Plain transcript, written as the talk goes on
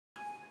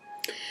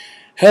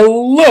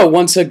Hello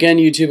once again,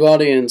 YouTube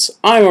audience.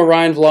 I'm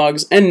Orion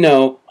Vlogs, and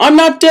no, I'm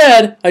not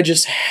dead. I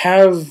just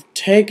have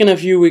taken a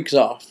few weeks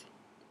off.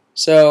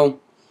 So,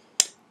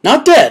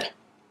 not dead,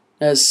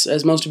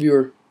 as most of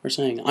you are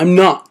saying. I'm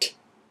not.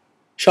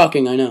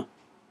 Shocking, I know.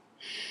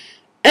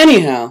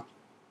 Anyhow,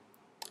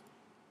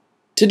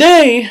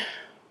 today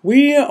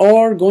we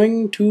are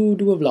going to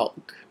do a vlog.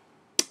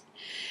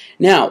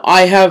 Now,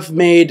 I have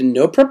made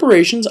no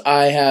preparations.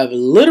 I have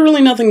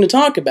literally nothing to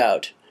talk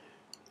about.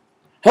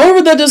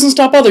 However, that doesn't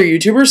stop other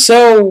YouTubers,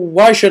 so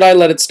why should I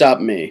let it stop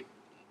me?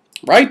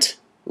 Right?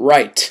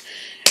 Right.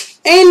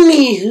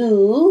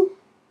 Anywho.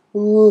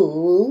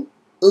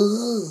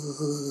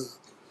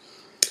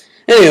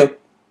 Anywho.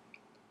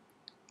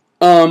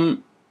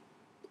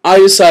 I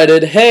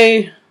decided,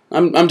 hey,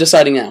 I'm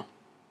deciding now.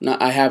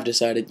 I have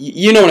decided.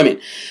 You know what I mean.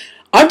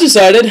 I've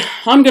decided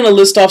I'm going to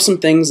list off some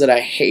things that I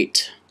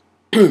hate.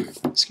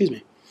 Excuse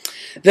me.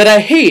 That I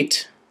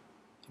hate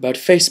about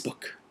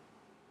Facebook.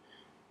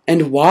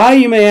 And why,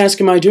 you may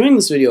ask, am I doing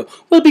this video?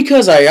 Well,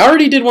 because I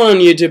already did one on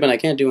YouTube and I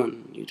can't do one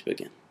on YouTube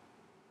again.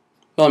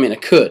 Well, I mean, I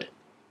could.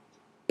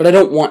 But I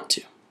don't want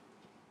to.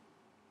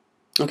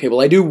 Okay,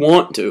 well, I do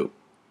want to.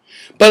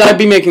 But I'd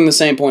be making the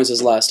same points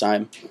as last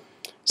time.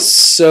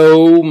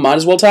 So, might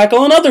as well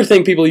tackle another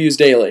thing people use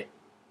daily.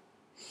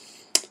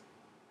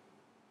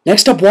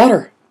 Next up,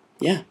 water.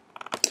 Yeah.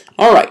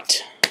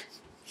 Alright.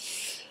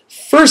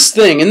 First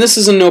thing, and this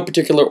is in no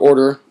particular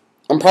order.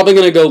 I'm probably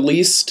going to go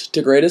least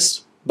to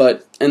greatest.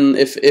 But, and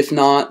if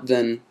not,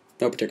 then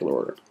no particular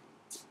order.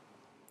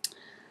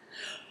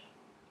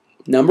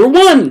 Number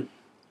 1,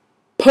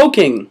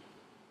 poking.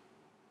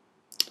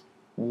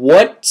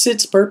 What's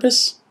its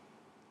purpose?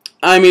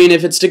 I mean,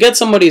 if it's to get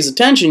somebody's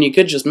attention, you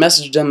could just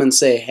message them and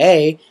say,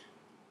 hey,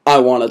 I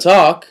want to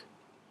talk.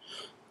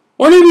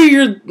 Or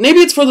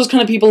maybe it's for those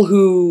kind of people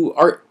who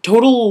are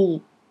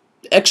total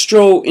extra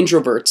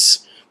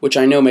introverts, which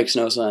I know makes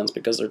no sense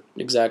because they're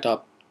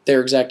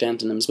exact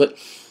antonyms, but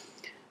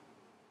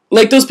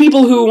like those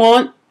people who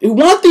want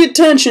the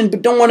attention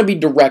but don't want to be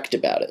direct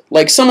about it.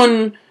 Like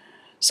someone's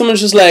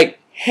just like,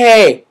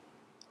 "Hey,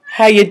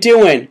 how you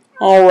doing?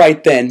 All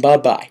right then,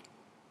 bye-bye."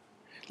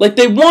 Like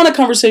they want a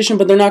conversation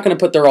but they're not going to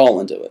put their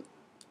all into it.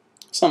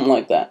 Something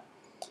like that.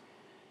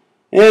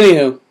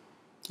 Anywho,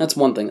 that's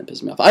one thing that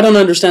pisses me off. I don't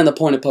understand the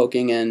point of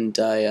poking, and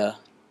I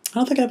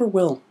don't think I ever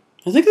will.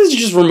 I think they should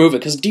just remove it,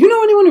 because do you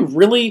know anyone who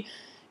really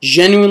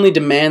genuinely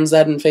demands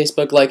that in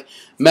Facebook? Like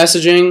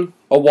messaging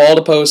a wall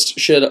to post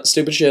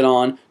stupid shit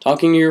on,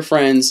 talking to your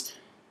friends.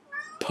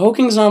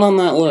 Poking's not on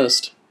that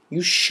list.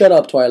 You shut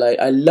up, Twilight.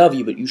 I love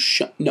you, but you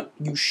shut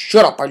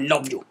up. I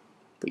love you,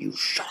 but you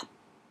shut up.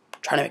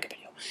 I'm trying to make a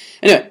video.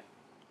 Anyway,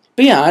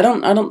 but yeah, I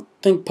don't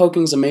think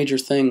poking's a major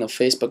thing of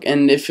Facebook,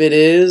 and if it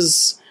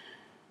is,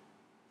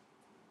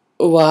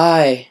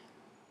 why?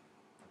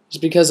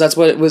 Just because that's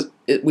what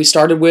we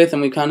started with,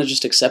 and we kind of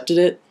just accepted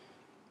it.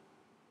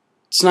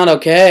 It's not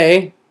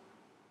okay.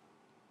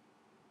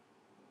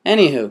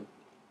 Anywho.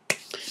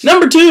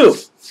 Number 2.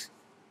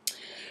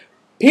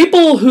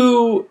 People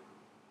who...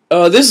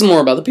 this is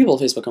more about the people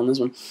of Facebook on this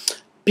one.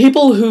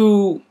 People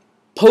who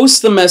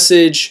post the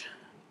message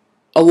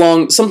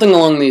something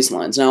along these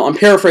lines. Now, I'm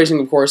paraphrasing,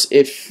 of course.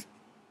 If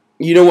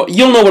you know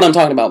you'll know what I'm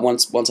talking about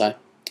once I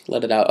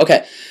let it out.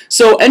 Okay.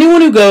 So,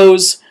 anyone who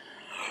goes,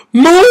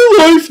 "My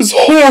life is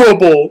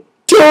horrible.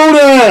 Don't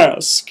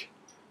ask."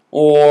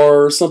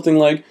 Or something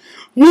like,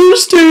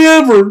 "Worst day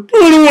ever.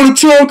 I don't want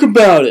to talk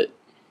about it."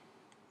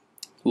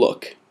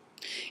 Look,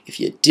 if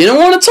you didn't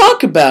want to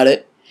talk about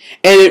it,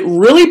 and it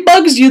really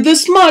bugs you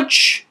this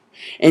much,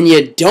 and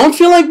you don't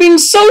feel like being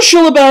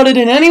social about it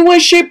in any way,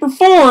 shape, or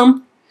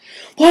form,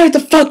 why the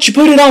fuck did you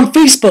put it on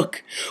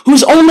Facebook,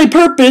 whose only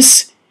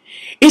purpose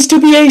is to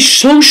be a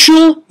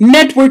social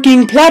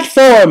networking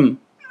platform?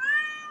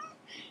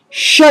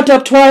 Shut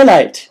up,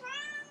 Twilight.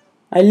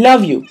 I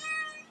love you.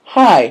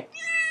 Hi.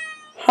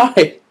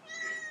 Hi.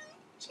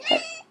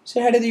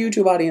 Say hi to the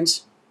YouTube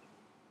audience.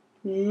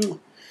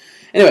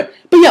 Anyway,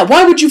 but yeah,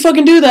 why would you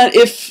fucking do that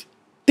if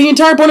the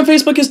entire point of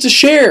Facebook is to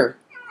share?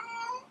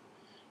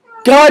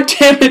 God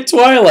damn it,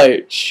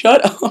 Twilight.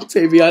 Shut up,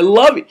 baby. I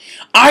love you.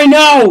 I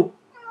know!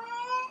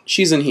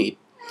 She's in heat.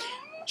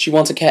 She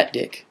wants a cat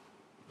dick.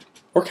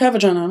 Or cat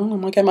vagina. I don't know.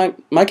 My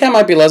cat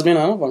might be lesbian.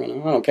 I don't fucking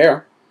know. I don't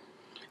care.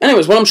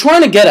 Anyways, what I'm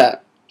trying to get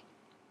at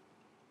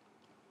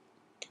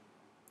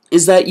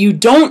is that you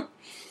don't...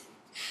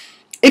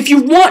 If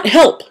you want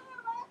help,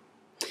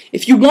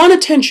 if you want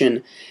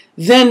attention,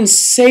 then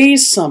say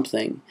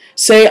something.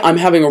 Say, "I'm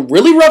having a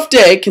really rough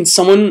day. Can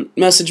someone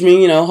message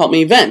me, help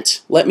me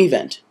vent? Let me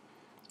vent,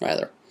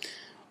 rather.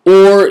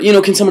 Or,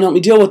 can someone help me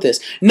deal with this?"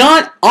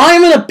 Not,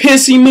 "I'm in a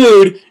pissy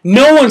mood.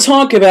 No one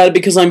talk about it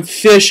because I'm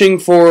fishing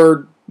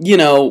for,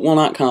 well,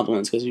 not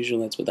compliments, because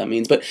usually that's what that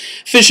means, but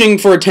fishing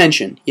for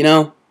attention,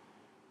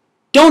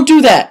 Don't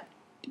do that.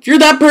 If you're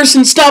that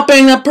person, stop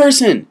being that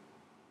person.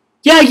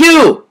 Yeah,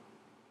 you.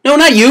 No,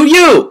 not you.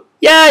 You.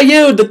 Yeah,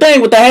 you. The thing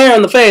with the hair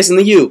on the face and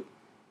the you.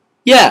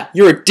 Yeah,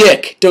 you're a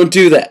dick. Don't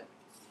do that.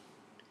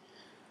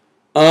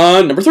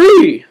 Number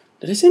 3.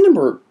 Did I say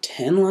number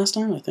 10 last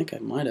time? I think I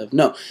might have.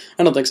 No,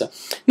 I don't think so.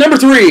 Number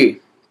 3.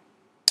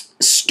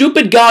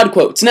 Stupid God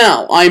quotes.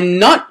 Now,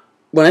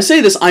 when I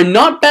say this, I'm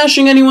not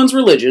bashing anyone's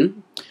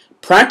religion.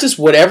 Practice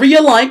whatever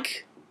you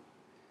like.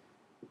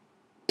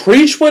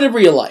 Preach whatever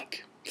you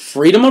like.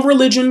 Freedom of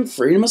religion,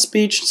 freedom of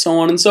speech, so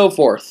on and so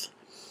forth.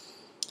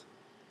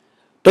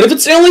 But if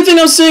it's the only thing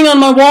I'm seeing on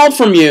my wall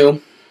from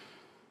you,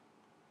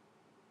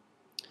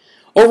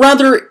 or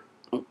rather,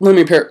 let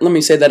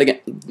me say that again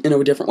in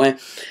a different way.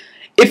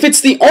 If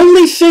it's the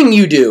only thing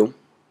you do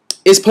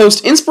is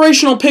post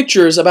inspirational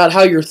pictures about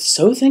how you're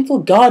so thankful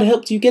God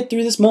helped you get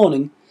through this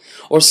morning,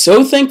 or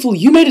so thankful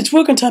you made it to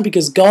work on time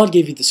because God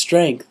gave you the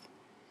strength,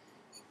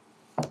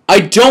 I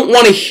don't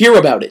want to hear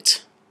about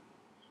it.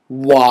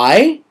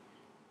 Why?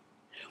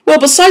 Well,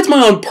 besides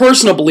my own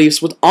personal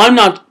beliefs, which I'm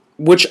not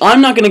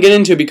going to get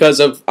into because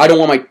I don't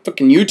want my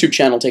fucking YouTube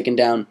channel taken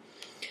down.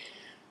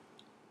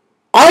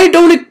 I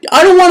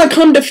don't want to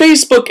come to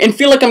Facebook and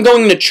feel like I'm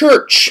going to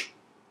church.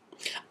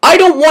 I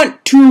don't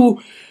want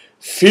to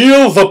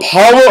feel the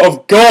power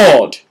of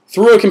God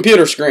through a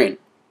computer screen.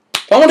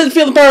 If I wanted to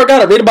feel the power of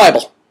God, I'd read a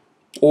Bible.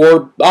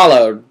 Or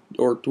Allah,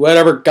 or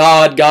whatever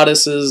God,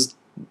 goddesses,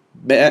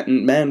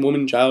 man,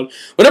 woman, child,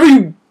 whatever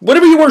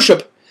you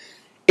worship.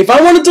 If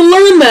I wanted to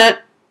learn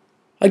that,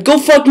 I'd go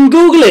fucking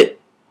Google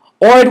it.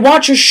 Or I'd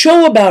watch a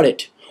show about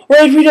it. Or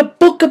I'd read a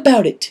book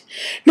about it.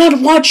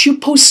 Not watch you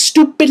post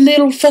stupid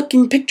little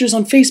fucking pictures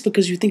on Facebook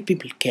because you think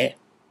people care.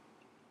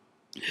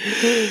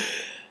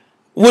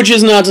 Which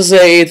is not to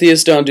say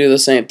atheists don't do the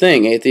same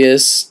thing.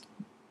 Atheists,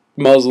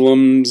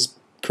 Muslims,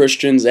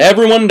 Christians,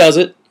 everyone does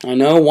it. I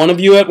know one of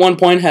you at one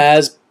point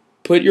has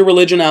put your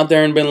religion out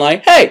there and been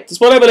like, hey, this is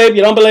what I believe,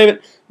 you don't believe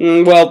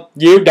it? Well,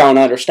 you don't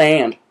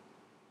understand.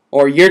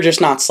 Or you're just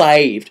not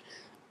saved.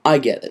 I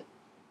get it.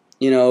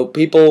 You know,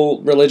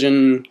 people,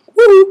 religion,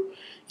 woo,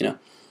 you know.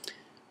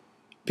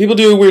 People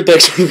do weird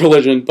things with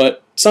religion,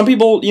 but some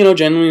people, you know,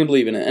 genuinely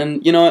believe in it.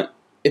 And you know what?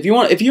 If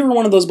you're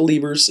one of those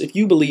believers, if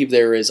you believe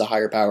there is a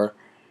higher power,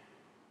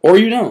 or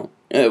you don't,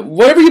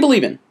 whatever you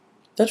believe in,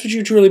 if that's what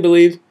you truly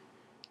believe,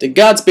 then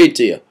Godspeed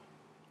to you.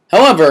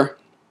 However,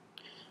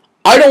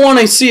 I don't want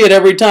to see it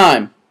every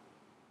time.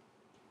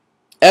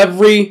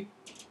 Every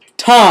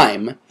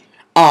time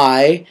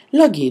I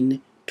log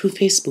in to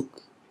Facebook.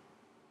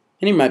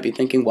 And you might be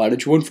thinking, why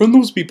did you unfriend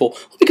those people?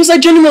 Well, because I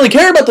genuinely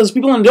care about those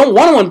people and don't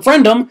want to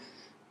unfriend them.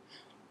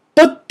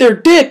 But they're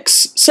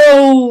dicks,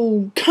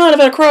 so kind of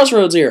at a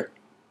crossroads here.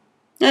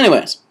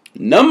 Anyways,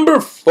 number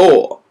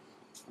 4.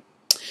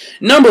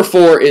 Number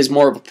 4 is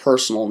more of a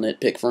personal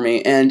nitpick for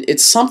me, and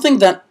it's something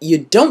that you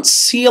don't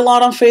see a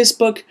lot on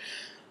Facebook,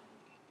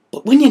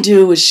 but when you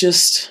do, it's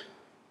just...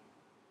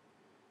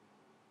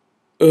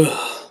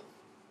 ugh.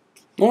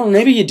 Or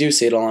maybe you do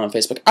see it a lot on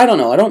Facebook. I don't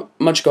know. I don't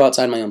much go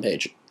outside my own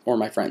page, or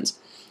my friends.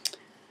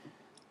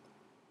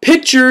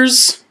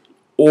 Pictures,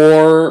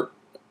 or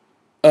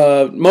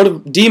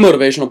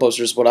demotivational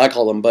posters is what I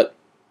call them, but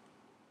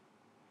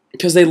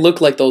because they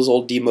look like those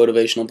old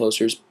demotivational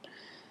posters.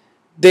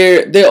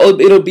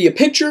 It'll be a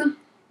picture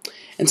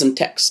and some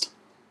text.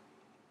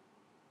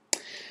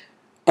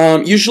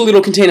 Usually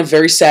it'll contain a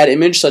very sad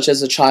image, such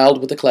as a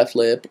child with a cleft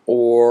lip,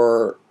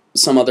 or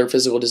some other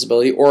physical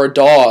disability, or a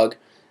dog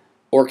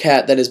or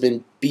cat that has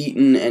been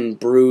beaten and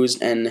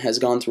bruised and has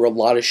gone through a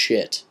lot of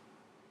shit.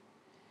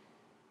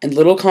 And the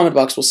little comment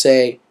box will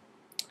say,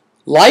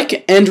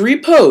 like and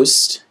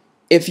repost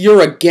if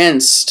you're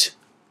against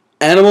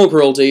animal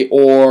cruelty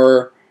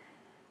or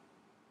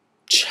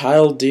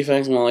child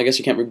defects. Well, I guess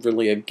you can't be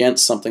really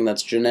against something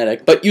that's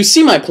genetic, but you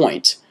see my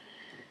point.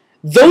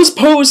 Those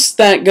posts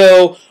that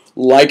go,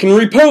 like and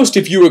repost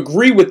if you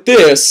agree with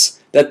this,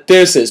 that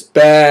this is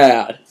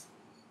bad.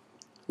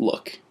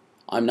 Look,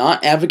 I'm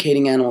not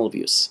advocating animal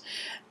abuse,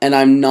 and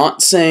I'm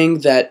not saying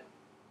that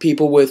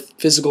people with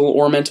physical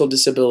or mental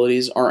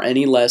disabilities are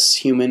any less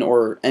human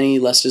or any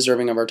less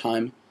deserving of our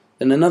time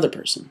than another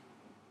person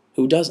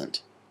who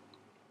doesn't.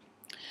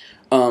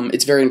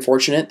 It's very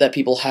unfortunate that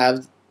people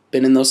have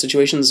been in those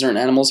situations, certain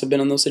animals have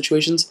been in those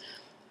situations.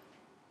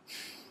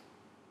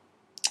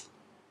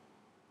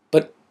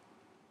 But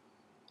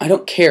I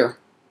don't care.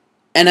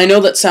 And I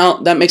know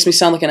that makes me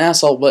sound like an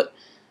asshole, but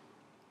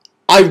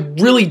I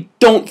really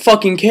don't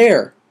fucking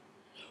care.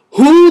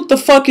 Who the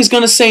fuck is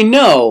going to say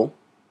no?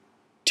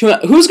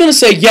 Who's going to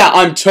say, yeah,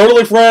 I'm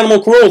totally for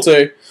animal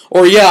cruelty,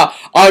 or yeah,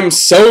 I'm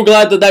so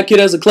glad that kid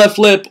has a cleft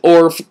lip,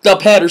 or a fucked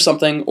up head or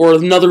something, or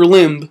another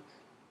limb?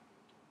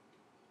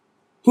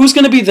 Who's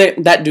going to be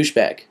that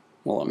douchebag?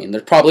 Well, I mean,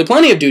 there's probably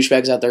plenty of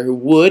douchebags out there who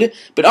would,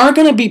 but aren't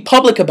going to be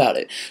public about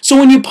it. So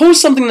when you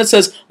post something that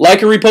says,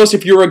 like or repost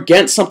if you're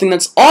against something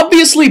that's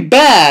obviously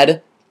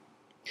bad,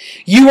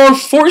 you are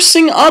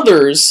forcing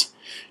others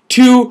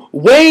to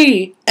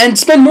weigh and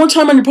spend more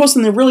time on your post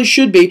than they really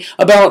should be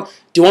about,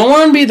 do I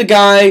want to be the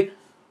guy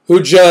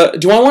who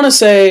do I want to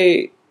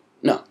say,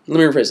 no, let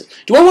me rephrase it.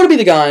 Do I want to be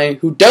the guy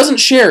who doesn't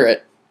share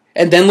it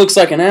and then looks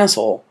like an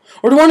asshole?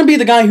 Or do I want to be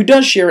the guy who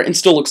does share it and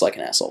still looks like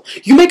an asshole?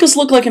 You make us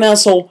look like an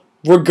asshole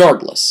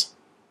regardless.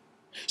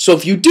 So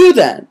if you do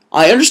that,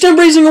 I understand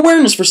raising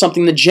awareness for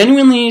something that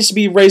genuinely needs to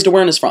be raised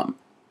awareness from.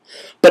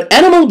 But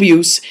animal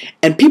abuse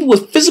and people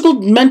with physical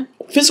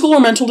or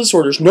mental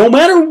disorders, no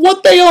matter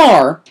what they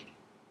are,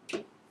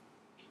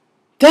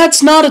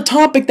 that's not a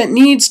topic that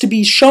needs to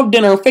be shoved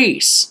in our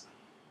face.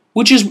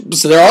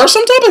 So there are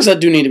some topics that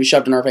do need to be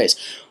shoved in our face.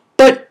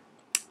 But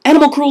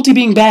animal cruelty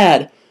being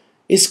bad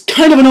is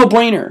kind of a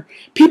no-brainer.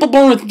 People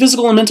born with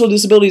physical and mental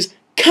disabilities,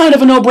 kind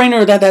of a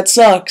no-brainer that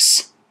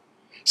sucks.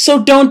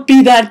 So don't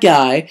be that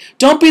guy.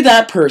 Don't be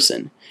that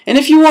person. And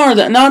if you are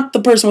that, not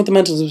the person with the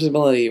mental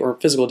disability or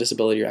physical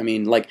disability, I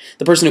mean, like,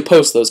 the person who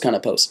posts those kind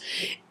of posts.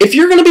 If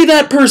you're going to be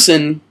that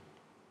person,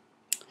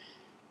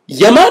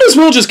 you might as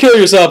well just kill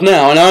yourself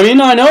now. And I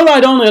mean, I know that I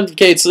don't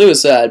advocate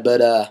suicide,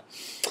 but,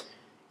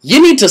 you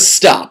need to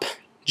stop.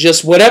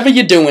 Just whatever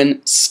you're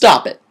doing,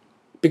 stop it.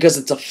 Because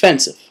it's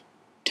offensive.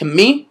 To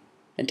me,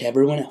 and to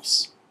everyone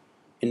else.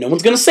 And no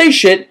one's going to say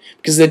shit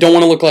because they don't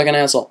want to look like an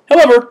asshole.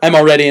 However, I'm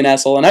already an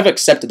asshole, and I've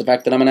accepted the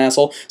fact that I'm an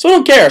asshole, so I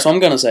don't care, so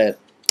I'm going to say it.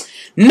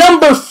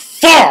 Number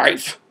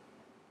 5!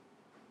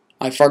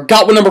 I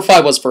forgot what number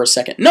 5 was for a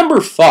second.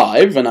 Number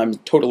 5, and I'm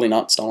totally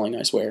not stalling,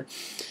 I swear,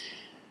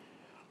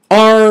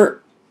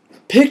 are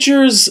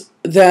pictures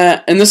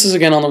that, and this is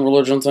again on the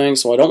religion thing,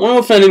 so I don't want to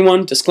offend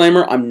anyone.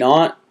 Disclaimer, I'm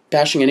not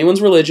bashing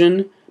anyone's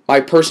religion.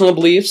 My personal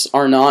beliefs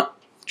are not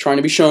trying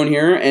to be shown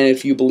here, and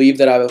if you believe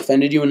that I've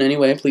offended you in any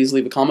way, please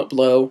leave a comment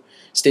below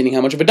stating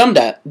how much of a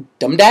dumbass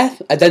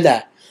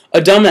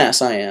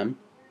I am,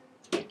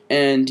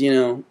 and, you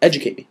know,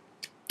 educate me.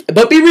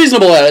 But be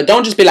reasonable at it.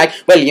 Don't just be like,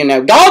 well, you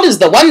know, God is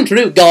the one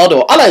true God,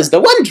 or Allah is the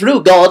one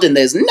true God, and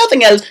there's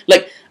nothing else.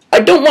 Like, I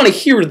don't want to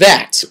hear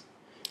that.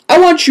 I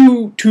want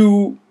you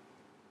to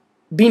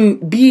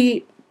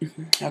be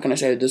how can I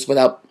say this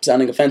without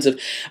sounding offensive?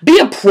 Be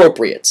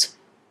appropriate.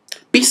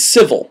 Be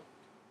civil.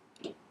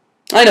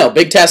 I know,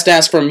 big task to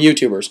ask from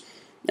YouTubers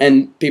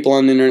and people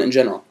on the internet in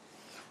general.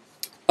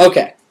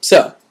 Okay,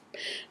 so,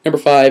 number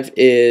 5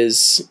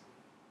 is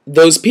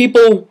those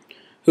people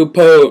who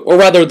post, or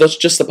rather,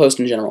 just the post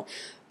in general.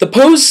 The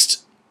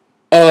post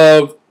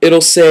of,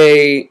 it'll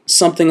say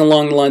something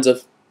along the lines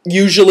of,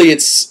 usually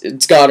it's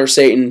God or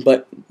Satan,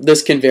 but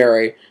this can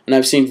vary, and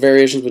I've seen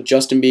variations with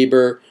Justin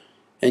Bieber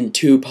and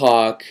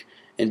Tupac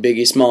and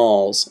Biggie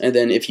Smalls, and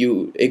then if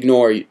you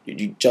ignore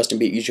Justin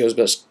Bieber, you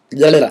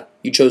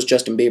chose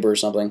Justin Bieber or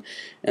something,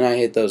 and I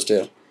hate those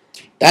too.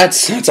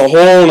 That's a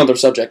whole other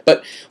subject.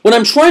 But what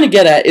I'm trying to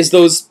get at is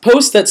those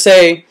posts that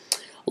say,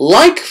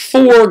 like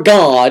for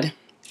God,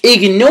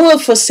 ignore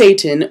for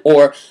Satan,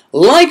 or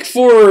like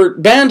for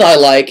band I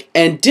like,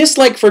 and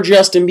dislike for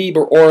Justin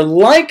Bieber, or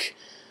like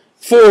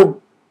for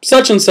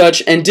such and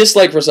such, and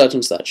dislike for such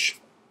and such.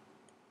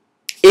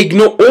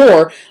 Ignore,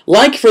 or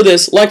like for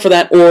this, like for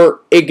that, or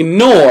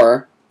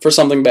ignore for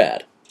something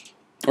bad.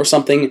 Or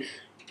something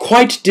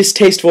quite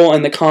distasteful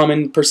in the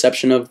common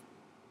perception of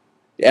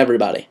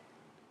everybody.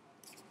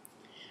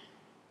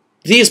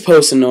 These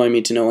posts annoy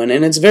me to no end,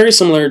 and it's very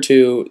similar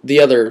to the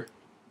other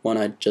one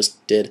I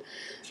just did,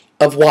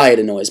 of why it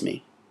annoys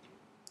me.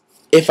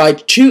 If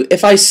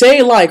I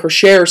say like or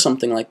share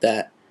something like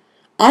that,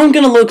 I'm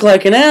gonna look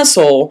like an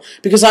asshole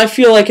because I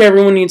feel like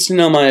everyone needs to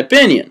know my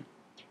opinion.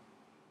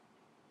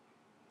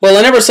 Well,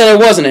 I never said I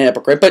wasn't a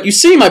hypocrite, but you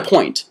see my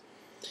point.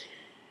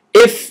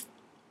 If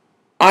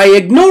I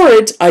ignore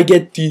it, I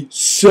get the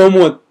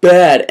somewhat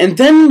bad, and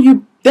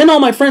then all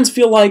my friends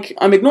feel like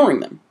I'm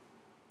ignoring them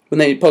when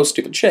they post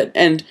stupid shit.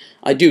 And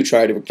I do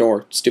try to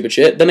ignore stupid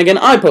shit. Then again,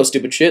 I post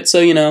stupid shit, so,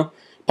 you know,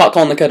 pot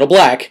calling the kettle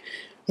black.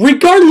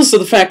 Regardless of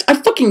the fact, I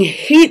fucking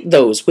hate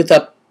those with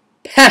a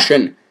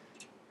passion.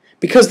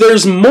 Because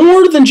there's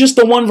more than just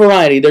the one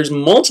variety. There's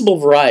multiple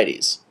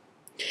varieties.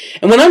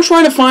 And when I'm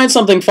trying to find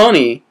something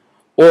funny,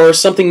 or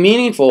something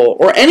meaningful,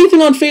 or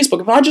anything on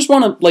Facebook, if I just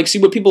want to, like, see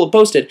what people have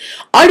posted,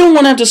 I don't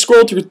want to have to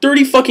scroll through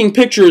 30 fucking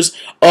pictures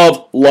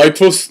of like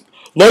for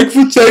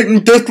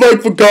Satan,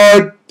 dislike for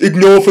God,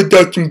 ignore for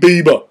Justin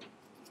Bieber.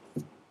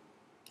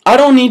 I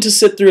don't need to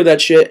sit through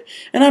that shit,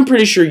 and I'm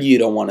pretty sure you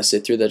don't want to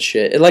sit through that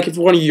shit. Like, if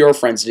one of your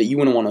friends did it, you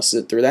wouldn't want to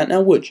sit through that,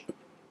 now would you?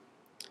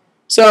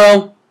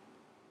 So,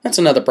 that's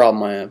another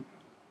problem I have.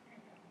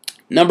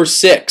 Number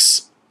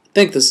 6. I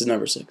think this is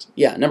number 6.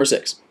 Yeah, number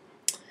 6.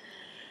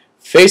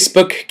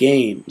 Facebook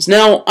games.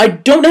 Now, I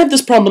don't have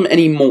this problem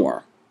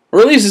anymore. Or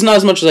at least it's not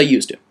as much as I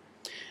used to.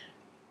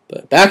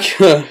 But back,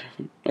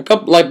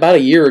 about a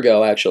year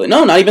ago, actually.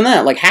 No, not even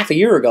that. Like half a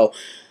year ago.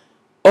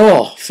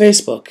 Oh,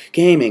 Facebook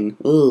gaming.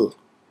 Ugh.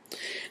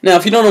 Now,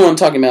 if you don't know what I'm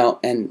talking about,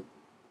 and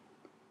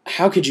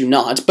how could you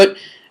not, but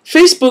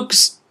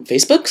Facebook's?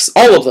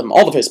 All of them.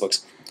 All the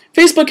Facebooks.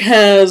 Facebook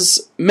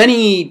has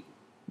many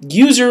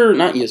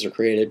not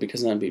user-created,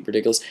 because that'd be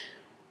ridiculous.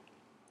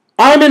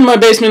 I'm in my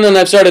basement and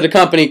I've started a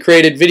company,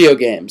 created video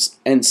games,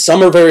 and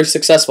some are very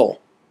successful.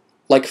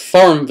 Like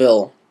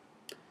Farmville,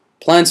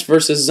 Plants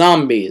vs.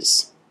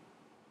 Zombies,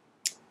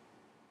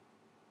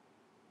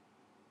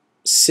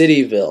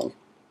 Cityville,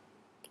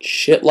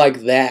 shit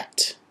like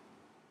that.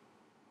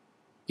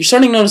 You're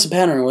starting to notice a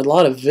pattern with a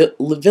lot of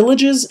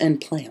villages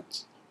and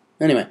plants.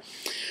 Anyway,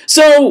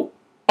 so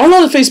a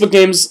lot of Facebook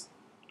games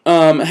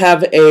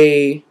have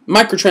a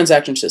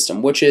microtransaction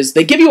system, which is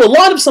they give you a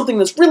lot of something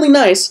that's really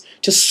nice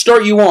to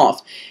start you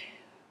off.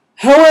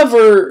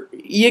 However,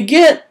 you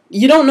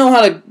don't know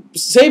how to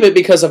save it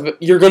because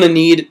you're going to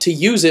need to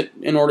use it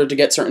in order to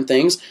get certain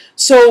things.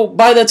 So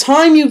by the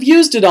time you've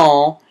used it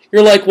all,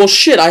 you're like, well,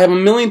 shit, I have a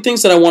million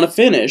things that I want to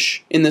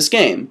finish in this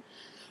game.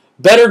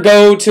 Better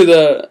go to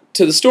the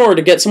store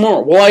to get some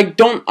more. Well, I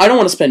don't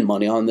want to spend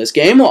money on this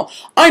game. Well,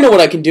 I know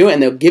what I can do,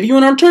 and they'll give you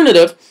an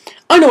alternative.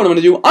 I know what I'm going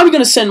to do. I'm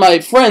going to send my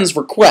friends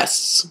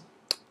requests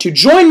to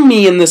join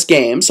me in this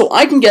game so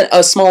I can get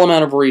a small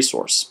amount of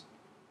resource.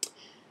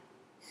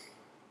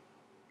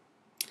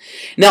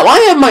 Now, I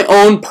have my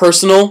own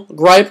personal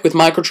gripe with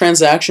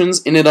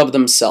microtransactions in and of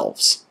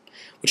themselves,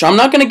 which I'm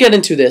not going to get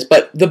into this,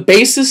 but the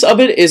basis of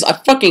it is I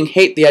fucking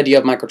hate the idea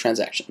of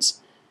microtransactions,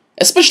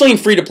 especially in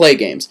free-to-play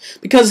games,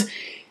 because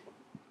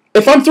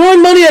if I'm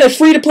throwing money at a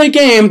free-to-play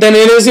game, then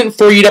it isn't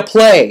free to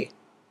play.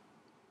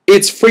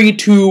 It's free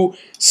to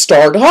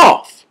start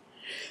off,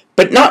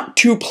 but not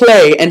to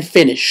play and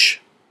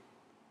finish.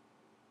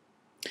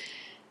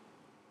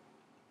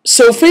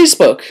 So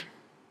Facebook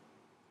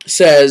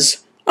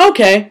says,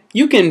 okay,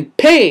 you can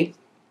pay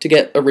to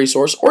get a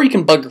resource, or you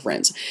can bug your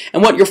friends.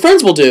 And what your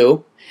friends will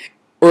do,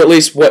 or at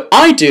least what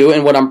I do,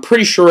 and what I'm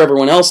pretty sure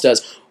everyone else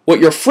does, what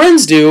your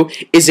friends do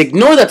is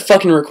ignore that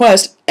fucking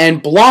request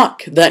and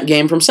block that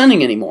game from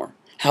sending anymore.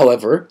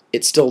 However,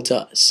 it still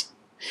does.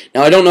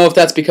 Now, I don't know if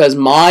that's because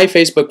my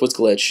Facebook was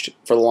glitched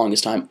for the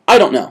longest time. I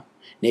don't know.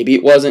 Maybe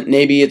it wasn't.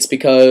 Maybe it's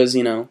because,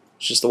 it's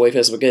just the way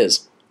Facebook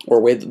is,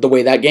 or the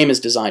way that game is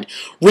designed.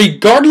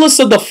 Regardless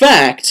of the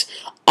fact,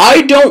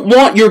 I don't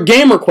want your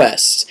game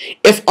requests.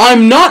 If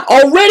I'm not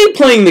already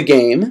playing the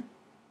game,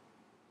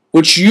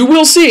 which you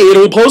will see, it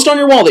will post on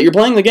your wall that you're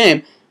playing the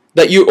game,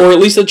 or at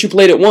least that you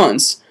played it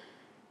once.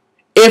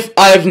 If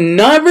I've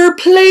never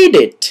played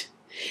it,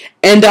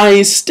 and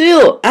I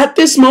still, at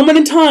this moment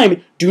in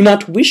time, do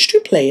not wish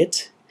to play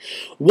it,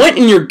 what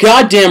in your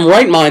goddamn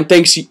right mind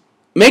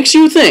makes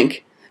you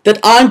think that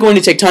I'm going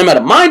to take time out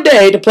of my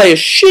day to play a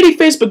shitty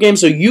Facebook game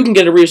so you can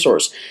get a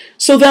resource?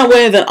 So that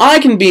way that I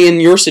can be in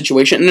your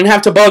situation and then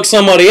have to bug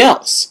somebody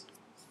else.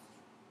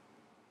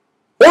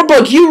 Or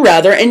bug you,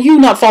 rather, and you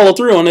not follow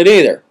through on it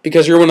either,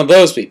 because you're one of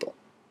those people.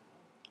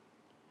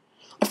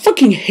 I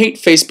fucking hate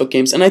Facebook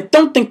games, and I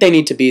don't think they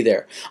need to be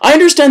there. I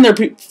understand they're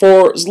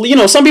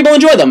some people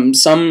enjoy them.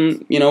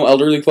 Some,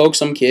 elderly folks,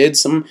 some kids,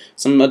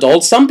 some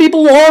adults. Some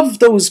people love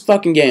those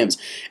fucking games.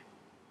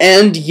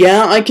 And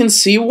yeah, I can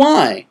see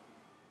why.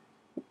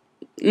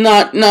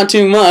 Not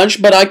too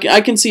much, but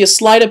I can see a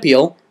slight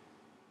appeal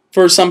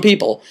for some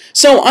people.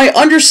 So I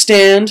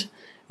understand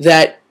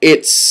that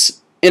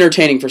it's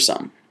entertaining for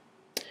some.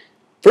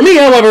 For me,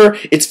 however,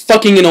 it's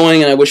fucking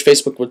annoying, and I wish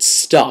Facebook would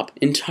stop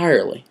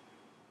entirely.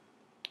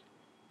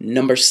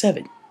 Number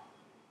 7.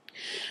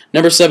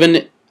 Number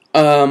 7,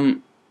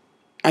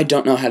 I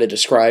don't know how to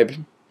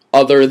describe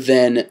other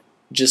than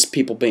just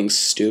people being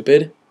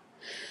stupid.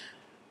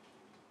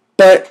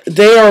 But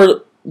they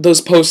are those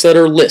posts that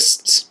are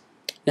lists.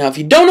 Now, if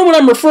you don't know what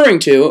I'm referring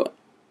to,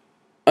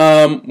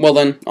 well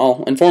then,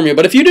 I'll inform you.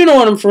 But if you do know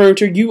what I'm referring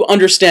to, you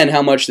understand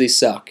how much these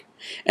suck.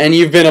 And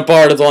you've been a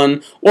part of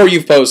one, or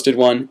you've posted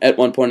one at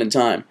one point in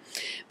time.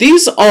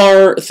 These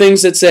are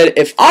things that said,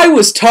 if I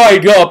was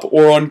tied up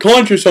or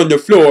unconscious on the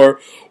floor,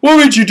 what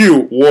would you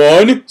do?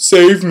 1,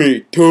 save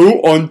me.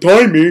 2,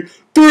 untie me.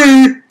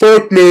 3,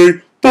 fuck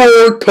me.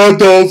 4,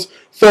 cuddles.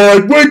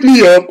 5, wake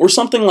me up. Or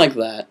something like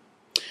that.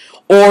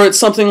 Or it's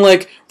something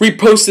like,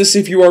 repost this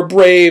if you are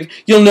brave.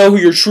 You'll know who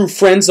your true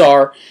friends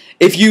are.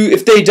 If you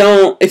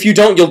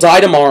don't, you'll die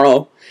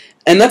tomorrow.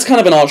 And that's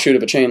kind of an offshoot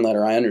of a chain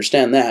letter. I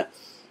understand that.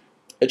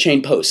 A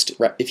chain post,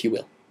 if you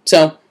will.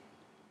 So,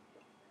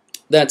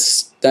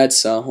 that's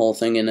a whole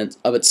thing in and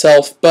of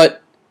itself.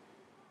 But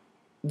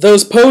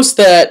those posts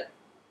that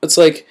it's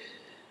like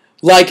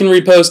and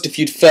repost if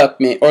you'd fuck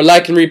me, or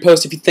like and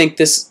repost if you think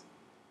this,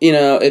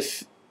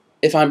 if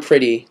I'm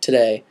pretty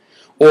today,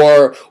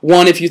 or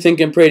 1 if you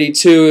think I'm pretty,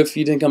 2 if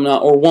you think I'm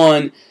not, or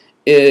 1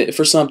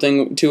 for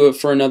something, 2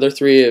 for another,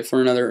 3 for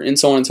another, and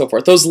so on and so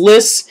forth. Those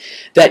lists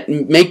that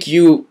give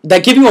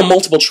you a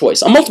multiple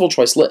choice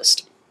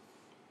list.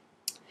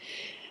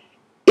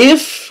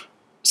 If,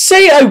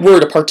 say I were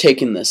to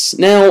partake in this,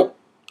 now,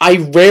 I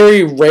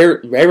very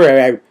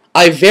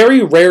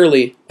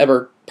rarely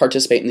ever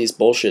participate in these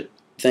bullshit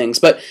things,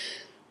 but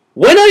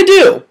when I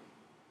do,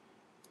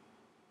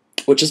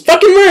 which is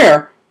fucking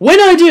rare, when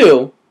I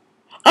do,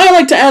 I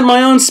like to add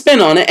my own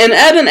spin on it and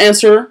add an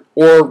answer,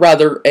 or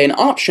rather an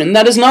option,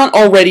 that is not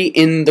already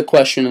in the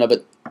question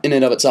in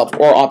and of itself,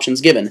 or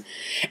options given.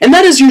 And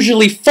that is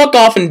usually fuck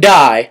off and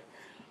die,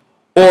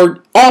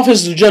 or off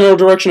is the general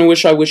direction in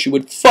which I wish you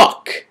would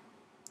fuck.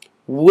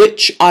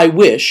 Which I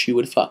wish you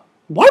would fuck.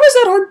 Why was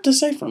that hard to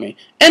say for me?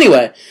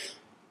 Anyway,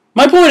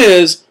 my point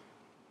is,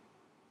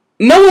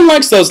 no one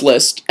likes those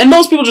lists, and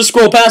most people just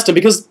scroll past them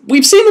because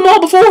we've seen them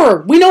all before.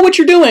 We know what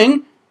you're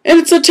doing, and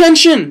it's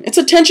attention. It's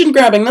attention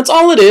grabbing. That's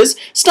all it is.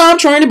 Stop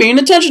trying to be an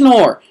attention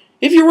whore.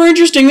 If you were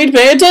interesting, we'd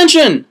pay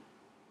attention.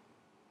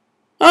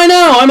 I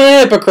know, I'm a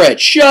hypocrite.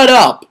 Shut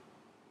up.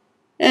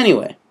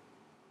 Anyway.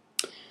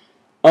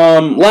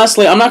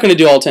 Lastly, I'm not going to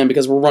do all 10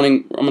 because I'm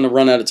going to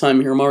run out of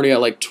time here. I'm already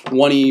at like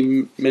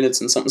 20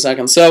 minutes and something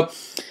seconds. So,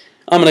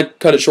 I'm going to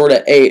cut it short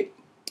at 8.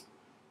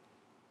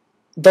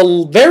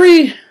 The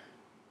very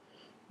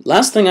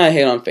last thing I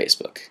hate on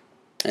Facebook,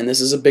 and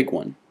this is a big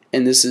one,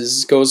 and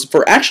this goes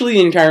for actually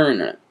the entire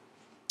internet.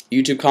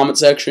 YouTube comment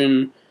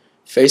section,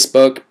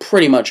 Facebook,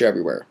 pretty much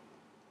everywhere.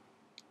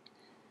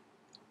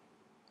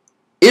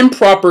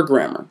 Improper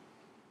grammar.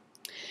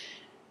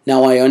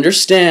 Now, I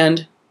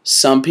understand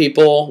some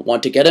people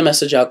want to get a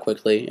message out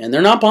quickly, and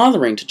they're not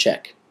bothering to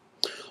check.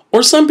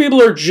 Or some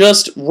people are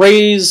just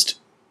raised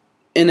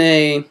in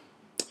a,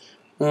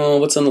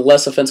 what's a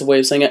less offensive way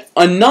of saying it?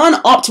 A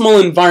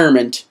non-optimal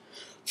environment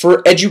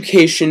for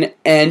education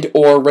and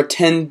or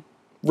retentiveness.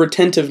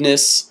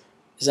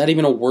 Is that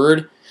even a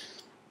word?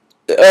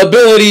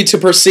 Ability to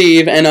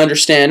perceive and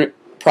understand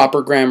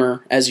proper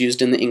grammar as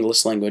used in the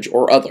English language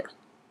or other.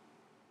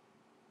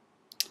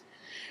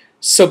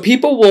 So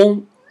people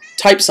will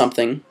type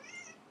something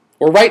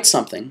or write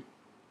something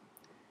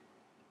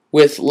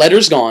with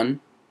letters gone,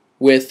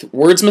 with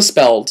words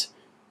misspelled,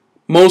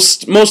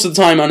 most of the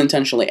time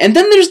unintentionally. And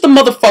then there's the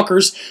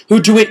motherfuckers who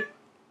do it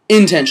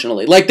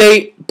intentionally. Like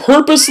they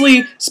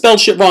purposely spelled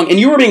shit wrong, and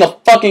you were being a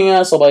fucking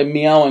asshole by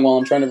meowing while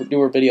I'm trying to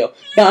do a video.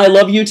 Yeah, I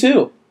love you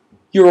too.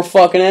 You're a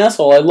fucking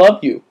asshole. I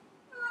love you.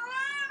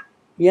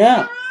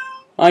 Yeah.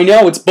 I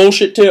know, it's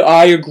bullshit too.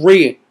 I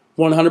agree.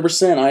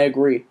 100% I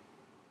agree.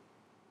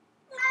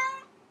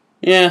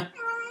 Yeah.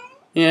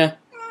 Yeah.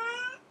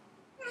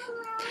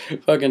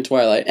 Fucking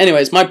Twilight.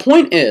 Anyways, my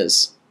point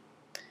is,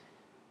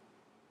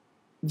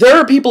 there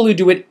are people who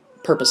do it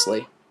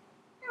purposely.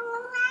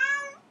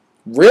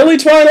 Really,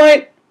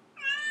 Twilight?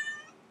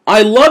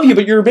 I love you,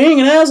 but you're being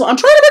an asshole. I'm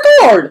trying to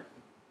record!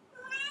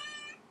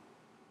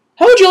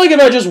 How would you like if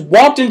I just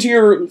walked into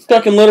your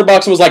fucking litter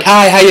box and was like,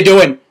 hi, how you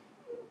doing?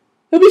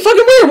 It'd be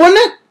fucking weird, wouldn't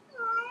it?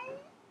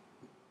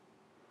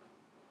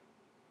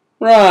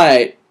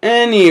 Right.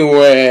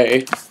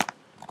 Anyway.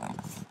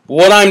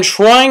 What I'm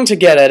trying to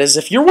get at is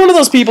if you're one of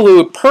those people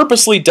who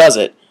purposely does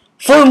it,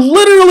 for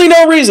literally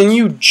no reason,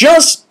 you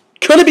just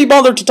couldn't be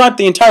bothered to type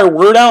the entire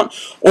word out,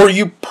 or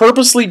you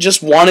purposely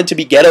just wanted to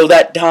be ghetto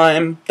that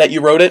time that you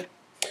wrote it,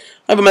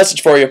 I have a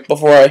message for you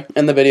before I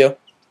end the video.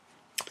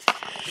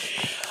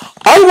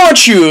 I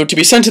want you to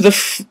be sent to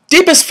the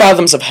deepest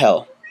fathoms of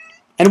hell.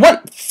 And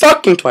what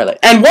fucking Twilight.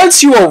 And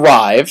once you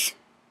arrive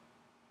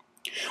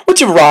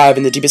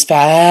in the deepest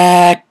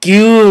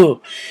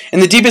in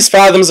the deepest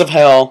fathoms of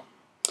hell,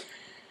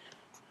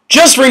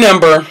 just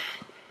remember,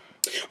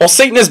 while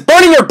Satan is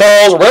burning your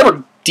balls, or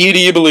whatever deity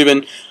you believe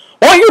in,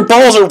 while your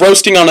balls are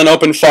roasting on an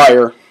open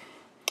fire,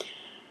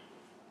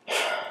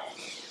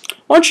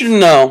 I want you to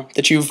know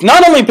that you've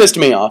not only pissed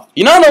me off,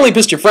 you not only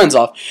pissed your friends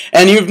off,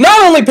 and you've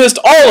not only pissed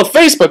all of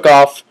Facebook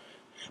off,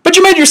 but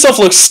you made yourself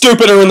look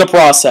stupider in the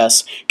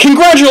process.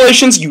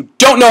 Congratulations, you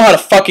don't know how to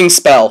fucking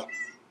spell.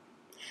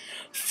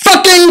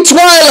 Fucking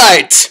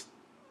Twilight!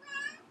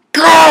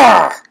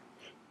 Grrr!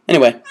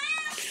 Anyway,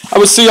 I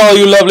will see all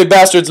you lovely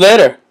bastards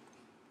later.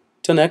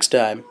 Till next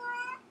time.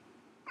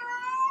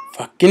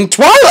 Fucking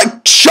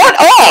Twilight! Shut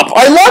up!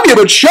 I love you,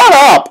 but shut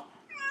up!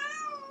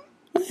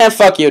 And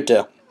fuck you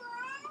too.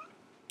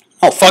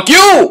 Oh, fuck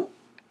you!